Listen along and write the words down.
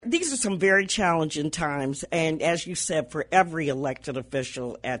these are some very challenging times, and as you said, for every elected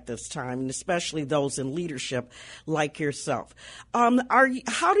official at this time, and especially those in leadership like yourself. How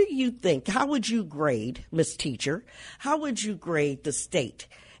do you think, how would you grade, Ms. Teacher, how would you grade the state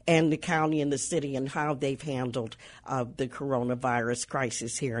and the county and the city and how they've handled the coronavirus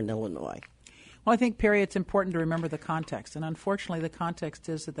crisis here in Illinois? Well, I think, Perri, it's important to remember the context, and unfortunately the context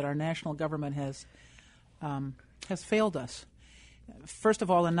is that our national government has failed us. First of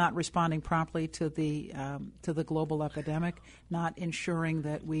all, in not responding promptly to the global epidemic, not ensuring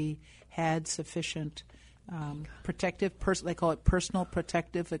that we had sufficient protective, they call it personal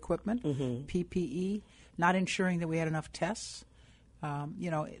protective equipment, PPE, not ensuring that we had enough tests.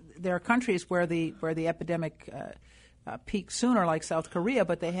 There are countries where the epidemic peaked sooner, like South Korea,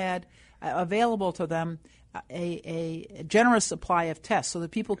 but they had available to them a generous supply of tests so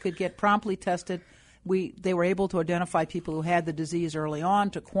that people could get promptly tested. They were able to identify people who had the disease early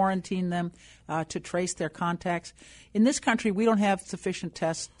on, to quarantine them, to trace their contacts. In this country, we don't have sufficient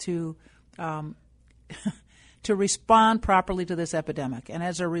tests to to respond properly to this epidemic, and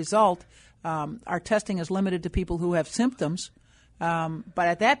as a result, our testing is limited to people who have symptoms. But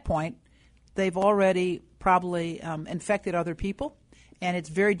at that point, they've already probably infected other people, and it's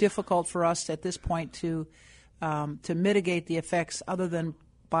very difficult for us at this point to mitigate the effects other than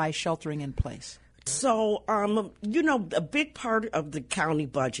by sheltering in place. So, a big part of the county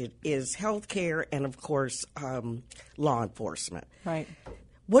budget is health care and, of course, law enforcement. Right.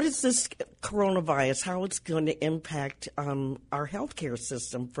 What is this coronavirus, how it's going to impact our health care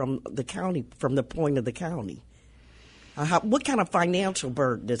system from the county, from the point of the county? What kind of financial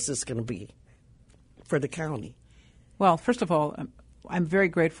burden is this going to be for the county? Well, first of all, I'm very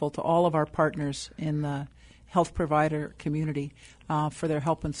grateful to all of our partners in the health provider community for their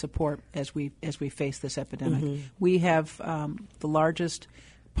help and support as we face this epidemic. We have the largest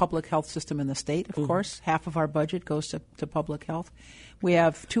public health system in the state, of course. Half of our budget goes to public health. We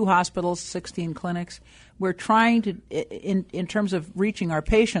have 2 hospitals, 16 clinics. We're trying to, in terms of reaching our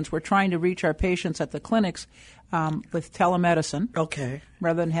patients, we're trying to reach our patients at the clinics with telemedicine,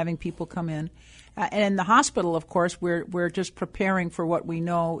 rather than having people come in. And in the hospital, of course, we're just preparing for what we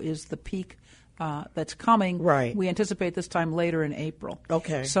know is the peak that's coming. Right. We anticipate this time later in April.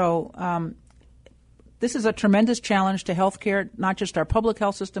 Okay. So this is a tremendous challenge to healthcare, not just our public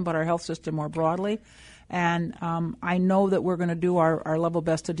health system, but our health system more broadly. And I know that we're going to do our level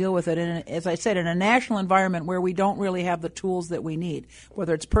best to deal with it. And as I said, in a national environment where we don't really have the tools that we need,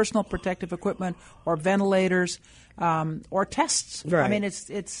 whether it's personal protective equipment or ventilators or tests. Right. I mean,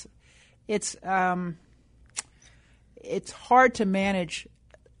 it's hard to manage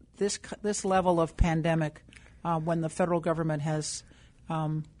this level of pandemic when the federal government has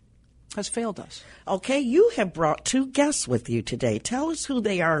failed us. Okay, you have brought 2 guests with you today. Tell us who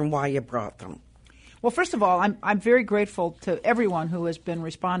they are and why you brought them. Well, first of all, I'm very grateful to everyone who has been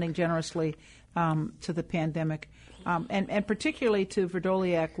responding generously to the pandemic, and particularly to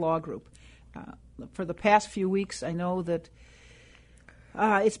Verdoliak Law Group. For the past few weeks, I know that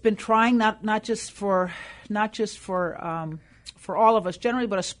it's been trying not just for all of us generally,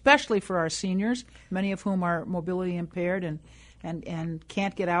 but especially for our seniors, many of whom are mobility impaired and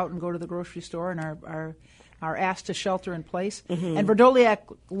can't get out and go to the grocery store and are asked to shelter in place. And Verdoliak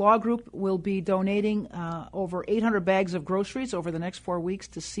Law Group will be donating over 800 bags of groceries over the next 4 weeks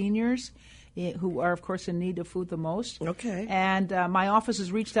to seniors who are, of course, in need of food the most. Okay. And my office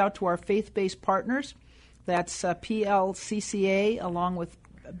has reached out to our faith-based partners. That's PLCCA, along with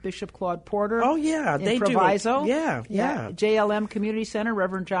Bishop Claude Porter. Oh, yeah. They Proviso. Do. Yeah. JLM Community Center,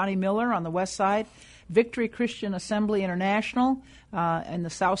 Reverend Johnny Miller on the west side. Victory Christian Assembly International in the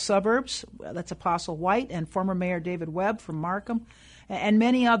south suburbs. That's Apostle White and former Mayor David Webb from Markham, and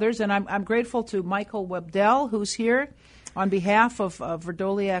many others. And I'm grateful to Michael Webdell, who's here on behalf of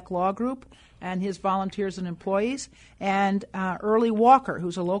Verdoliak Law Group and his volunteers and employees, and Early Walker,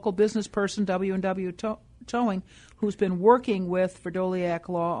 who's a local business person, W&W Towing, who's been working with Verdoliak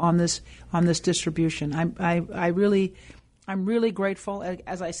Law on this distribution. I'm really grateful.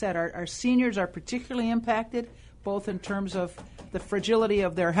 As I said, our seniors are particularly impacted, both in terms of the fragility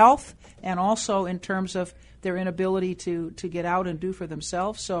of their health and also in terms of their inability to get out and do for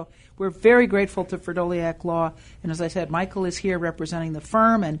themselves. So we're very grateful to Verdoliak Law. And as I said, Michael is here representing the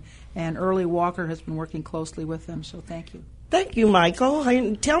firm, and Early Walker has been working closely with them. So thank you. Thank you, Michael.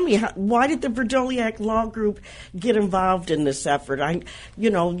 Tell me, why did the Verdoliak Law Group get involved in this effort?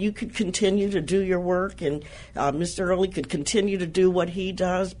 You could continue to do your work, and Mr. Early could continue to do what he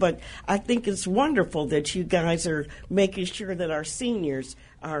does, but I think it's wonderful that you guys are making sure that our seniors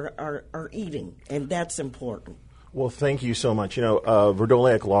are eating, and that's important. Well, thank you so much.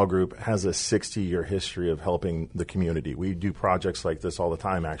 Verdoliak Law Group has a 60-year history of helping the community. We do projects like this all the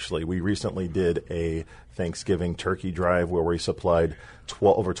time, actually. We recently did a Thanksgiving turkey drive where we supplied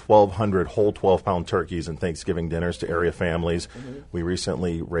over 1,200 whole 12-pound turkeys and Thanksgiving dinners to area families. Mm-hmm. We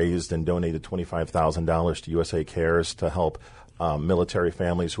recently raised and donated $25,000 to USA Cares to help military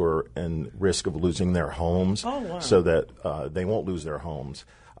families who are in risk of losing their homes so that they won't lose their homes.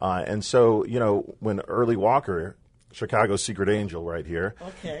 And so, when Early Walker, Chicago's secret angel right here,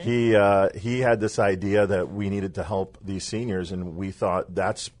 he had this idea that we needed to help these seniors, and we thought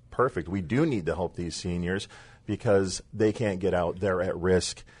that's perfect. We do need to help these seniors because they can't get out. They're at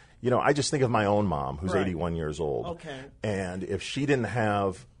risk. I just think of my own mom, who's 81 years old. Okay. And if she didn't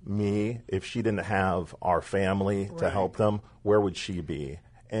have me, if she didn't have our family to help them, where would she be?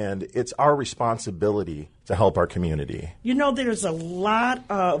 And it's our responsibility to help our community. There's a lot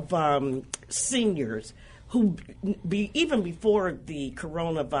of seniors who, even before the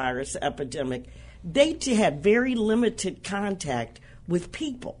coronavirus epidemic, they had very limited contact with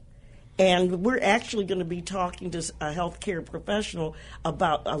people. And we're actually going to be talking to a healthcare professional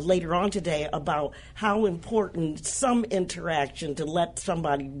about later on today about how important some interaction to let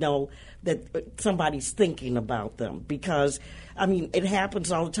somebody know that somebody's thinking about them. Because, it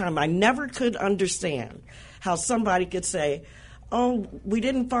happens all the time. I never could understand how somebody could say, "Oh, we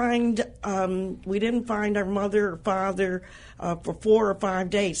didn't find our mother or father for 4 or 5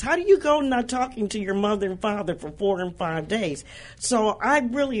 days." How do you go not talking to your mother and father for 4 and 5 days? So I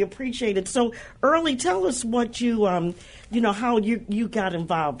really appreciate it. So Early, tell us what you, how you got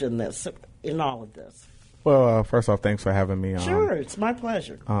involved in all of this. Well, first off, thanks for having me on. Sure, it's my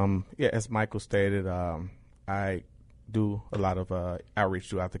pleasure. As Michael stated, I do a lot of outreach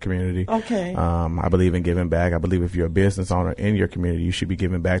throughout the community. Okay. I believe in giving back. I believe if you're a business owner in your community, you should be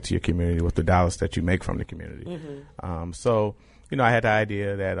giving back to your community with the dollars that you make from the community. Mm-hmm. So, I had the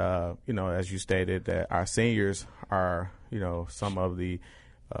idea that, as you stated, that our seniors are, some of the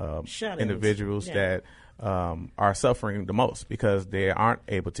individuals that are suffering the most because they aren't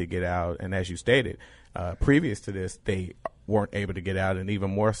able to get out. And as you stated, previous to this, they weren't able to get out, and even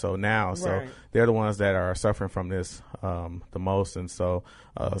more so now. So they're the ones that are suffering from this the most. And so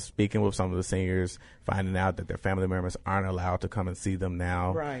speaking with some of the seniors, finding out that their family members aren't allowed to come and see them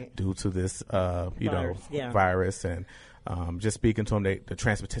now due to this, virus. And just speaking to them,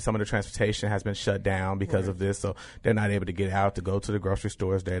 some of the transportation has been shut down because of this, so they're not able to get out to go to the grocery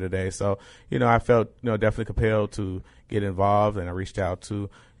stores day to day. So, I felt, definitely compelled to get involved, and I reached out to,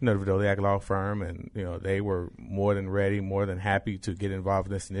 the Verdoliak Law Firm, and, they were more than ready, more than happy to get involved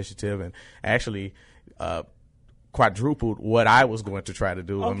in this initiative, and actually quadrupled what I was going to try to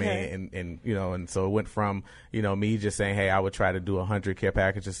do. And so it went from, me just saying, hey, I would try to do 100 care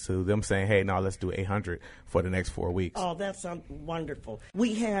packages to them saying, hey, no, let's do 800 for the next 4 weeks. Oh, that sounds wonderful.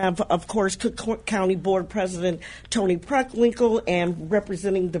 We have, of course, Cook County Board President Tony Preckwrinkle, and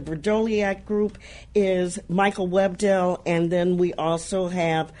representing the Verdoliak Group is Michael Webdell, and then we also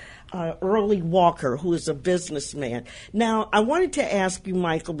have Early Walker, who is a businessman. Now, I wanted to ask you,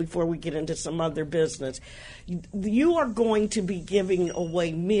 Michael, before we get into some other business, you are going to be giving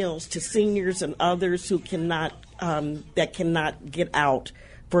away meals to seniors and others who cannot get out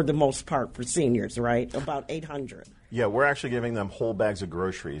for the most part for seniors, right? About 800. Yeah, we're actually giving them whole bags of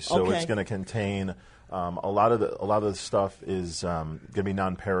groceries, so it's going to contain. A lot of the stuff is going to be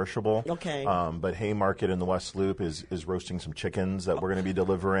non-perishable. Okay. But Haymarket in the West Loop is roasting some chickens that we're going to be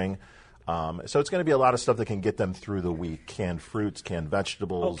delivering. So it's going to be a lot of stuff that can get them through the week: canned fruits, canned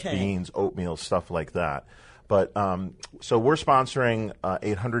vegetables, beans, oatmeal, stuff like that. But so we're sponsoring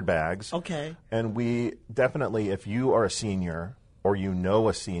 800 bags. Okay. And we definitely, if you are a senior or you know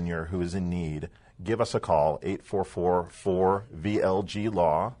a senior who is in need, give us a call,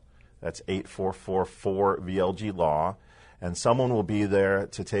 844-4VLG-LAW. That's 844-4VLG-LAW. And someone will be there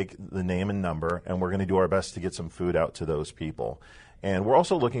to take the name and number, and we're going to do our best to get some food out to those people. And we're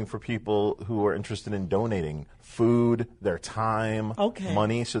also looking for people who are interested in donating food, their time,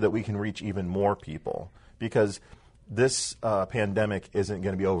 money, so that we can reach even more people. Because this pandemic isn't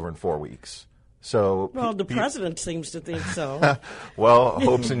going to be over in 4 weeks. So, well, the president seems to think so. Well,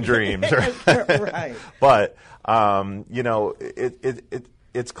 hopes and dreams. Right. But,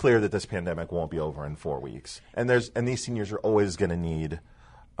 it's clear that this pandemic won't be over in 4 weeks. And these seniors are always going to need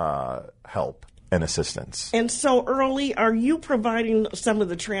help and assistance. And so, Early, are you providing some of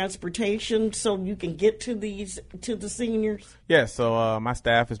the transportation so you can get to the seniors? Yeah, so my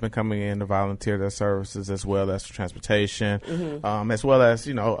staff has been coming in to volunteer their services as well as transportation, as well as,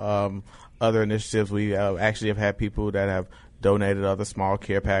 other initiatives. We actually have had people that have donated other small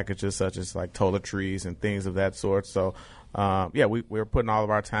care packages such as like toiletries and things of that sort. So, we're putting all of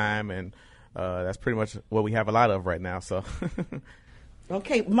our time, and that's pretty much what we have a lot of right now. So.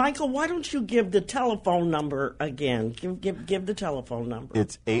 Okay, Michael, why don't you give the telephone number again? Give the telephone number.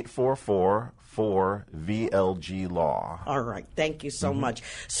 It's 844-4VLG-LAW. All right, thank you so much.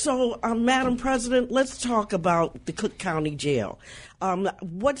 So, Madam President, let's talk about the Cook County Jail.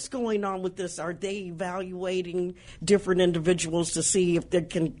 What's going on with this? Are they evaluating different individuals to see if they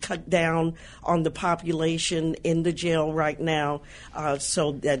can cut down on the population in the jail right now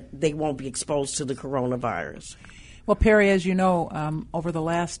so that they won't be exposed to the coronavirus? Well, Perri, as you know, over the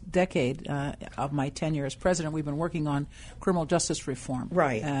last decade of my tenure as president, we've been working on criminal justice reform.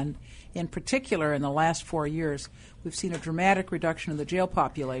 Right. And in particular, in the last 4 years, we've seen a dramatic reduction in the jail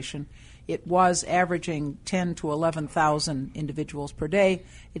population. It was averaging 10 to 11,000 individuals per day.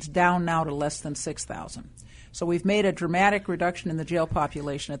 It's down now to less than 6,000. So we've made a dramatic reduction in the jail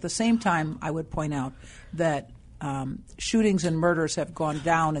population. At the same time, I would point out that shootings and murders have gone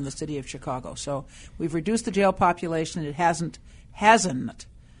down in the city of Chicago. So we've reduced the jail population. It has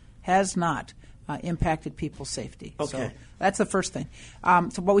not impacted people's safety. Okay. So that's the first thing.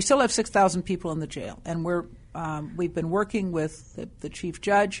 But we still have 6,000 people in the jail, and we've been working with the chief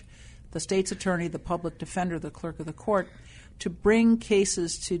judge, the state's attorney, the public defender, the clerk of the court, to bring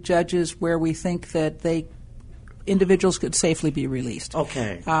cases to judges where we think that individuals could safely be released.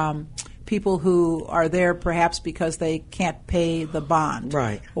 Okay. People who are there perhaps because they can't pay the bond,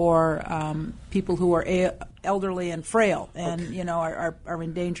 right? Or people who are elderly and frail and are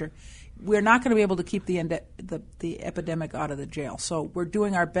in danger. We're not going to be able to keep the epidemic out of the jail, so we're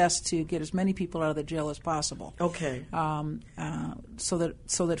doing our best to get as many people out of the jail as possible. Okay. So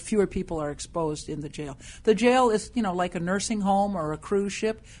that fewer people are exposed in the jail. The jail is like a nursing home or a cruise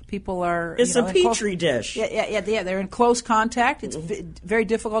ship. People are. It's a petri dish. Yeah. They're in close contact. It's very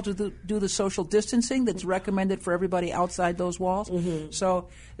difficult to do the social distancing that's recommended for everybody outside those walls. Mm-hmm. So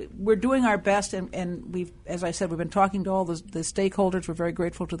we're doing our best, and we've, as I said, we've been talking to all the stakeholders. We're very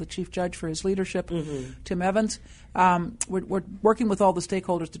grateful to the chief judge for his leadership, Tim Evans. We're working with all the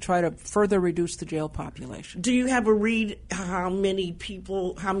stakeholders to try to further reduce the jail population. Do you have a read how many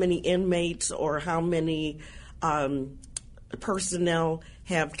inmates, or how many personnel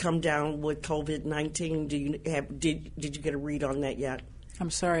have come down with COVID-19? Did you get a read on that yet?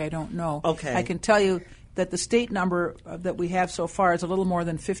 I'm sorry, I don't know. Okay. I can tell you that the state number that we have so far is a little more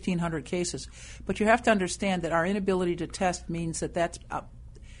than 1,500 cases. But you have to understand that our inability to test means that's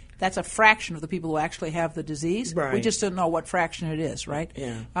a fraction of the people who actually have the disease. Right. We just don't know what fraction it is, right?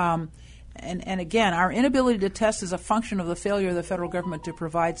 Yeah. And again, our inability to test is a function of the failure of the federal government to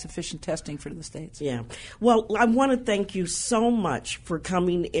provide sufficient testing for the states. Yeah. Well, I want to thank you so much for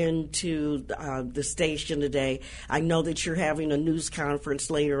coming into the station today. I know that you're having a news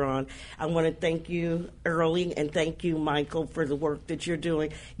conference later on. I want to thank you, Early, and thank you, Michael, for the work that you're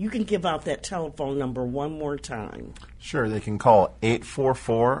doing. You can give out that telephone number one more time. Sure. They can call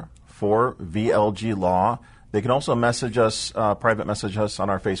 844-4VLG-LAW. They can also message us, private message us on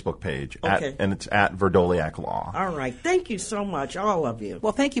our Facebook page, and it's at Verdoliak Law. All right. Thank you so much, all of you.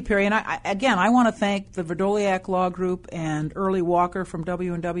 Well, thank you, Perri. And I want to thank the Verdoliak Law Group and Early Walker from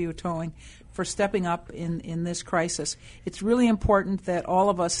W&W Towing for stepping up in this crisis. It's really important that all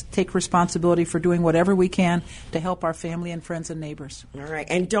of us take responsibility for doing whatever we can to help our family and friends and neighbors. All right.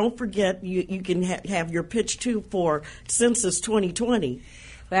 And don't forget, you can have your pitch, too, for Census 2020.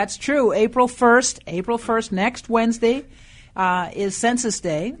 That's true. April 1st, next Wednesday, is Census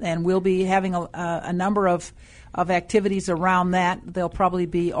Day, and we'll be having a number of activities around that. They'll probably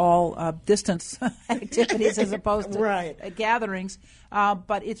be all distance activities as opposed to gatherings.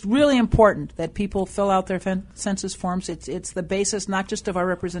 But it's really important that people fill out their census forms. It's the basis not just of our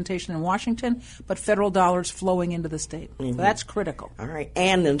representation in Washington, but federal dollars flowing into the state. Mm-hmm. So that's critical. All right,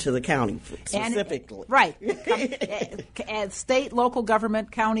 and into the county specifically. State, local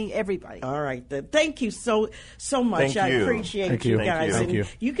government, county, everybody. All right, then. Thank you so much. I appreciate you guys. Thank you.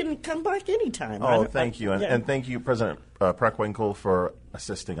 You can come back anytime. Thank you. And thank you, President Preckwrinkle, for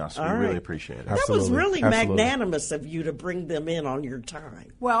assisting us. We really appreciate it. That was really magnanimous of you to bring them in on your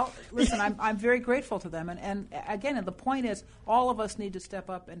time. Well, listen, I'm very grateful to them. And again, the point is, all of us need to step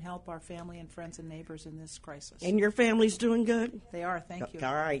up and help our family and friends and neighbors in this crisis. And your family's doing good? They are, thank you.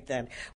 All right, then.